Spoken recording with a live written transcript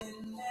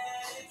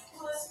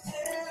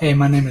Hey,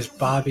 my name is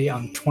Bobby.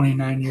 I'm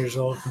 29 years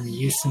old from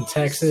Houston,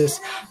 Texas.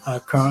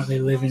 Currently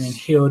living in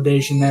Rio de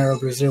Janeiro,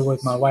 Brazil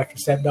with my wife and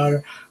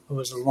stepdaughter, who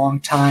was a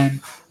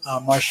long-time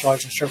martial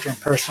arts instructor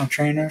and personal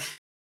trainer.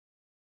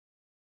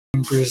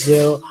 In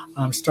Brazil,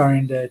 I'm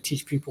starting to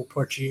teach people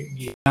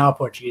Portuguese,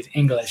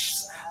 English,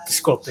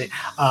 desculpe.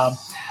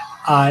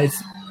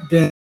 It's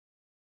been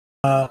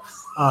a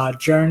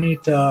journey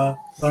to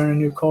learn a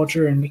new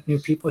culture and meet new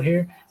people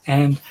here,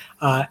 and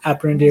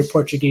aprender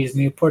Portuguese.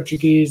 New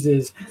Portuguese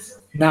is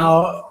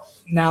now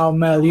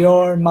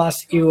melhor,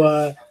 mas eu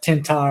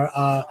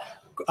tentar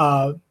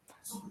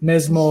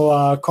mesmo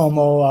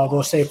como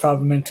você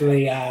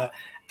provavelmente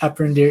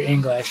aprender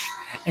inglês.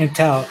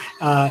 Então,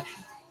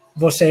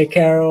 vocês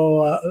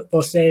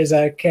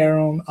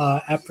querem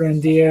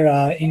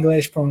aprender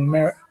inglês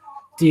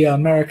de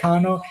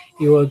americano.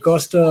 Eu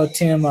gosto de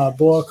ter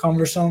boas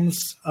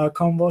conversações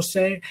com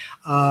você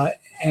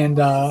e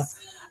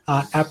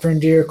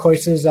aprender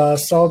coisas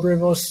sobre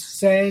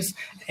vocês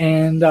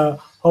e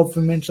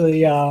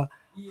hopefully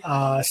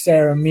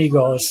ser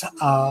amigos.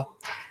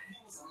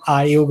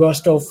 Eu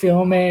gosto de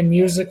filme,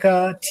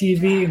 música,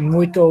 TV,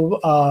 muito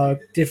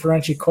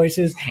diferentes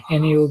coisas e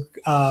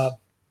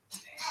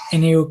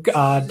eu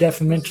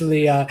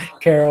definitivamente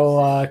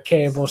quero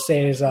que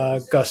vocês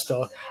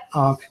gostem.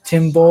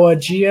 Tenham bom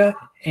dia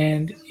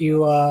e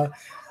eu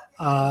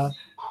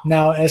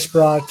não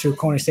espero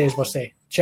conhecer você.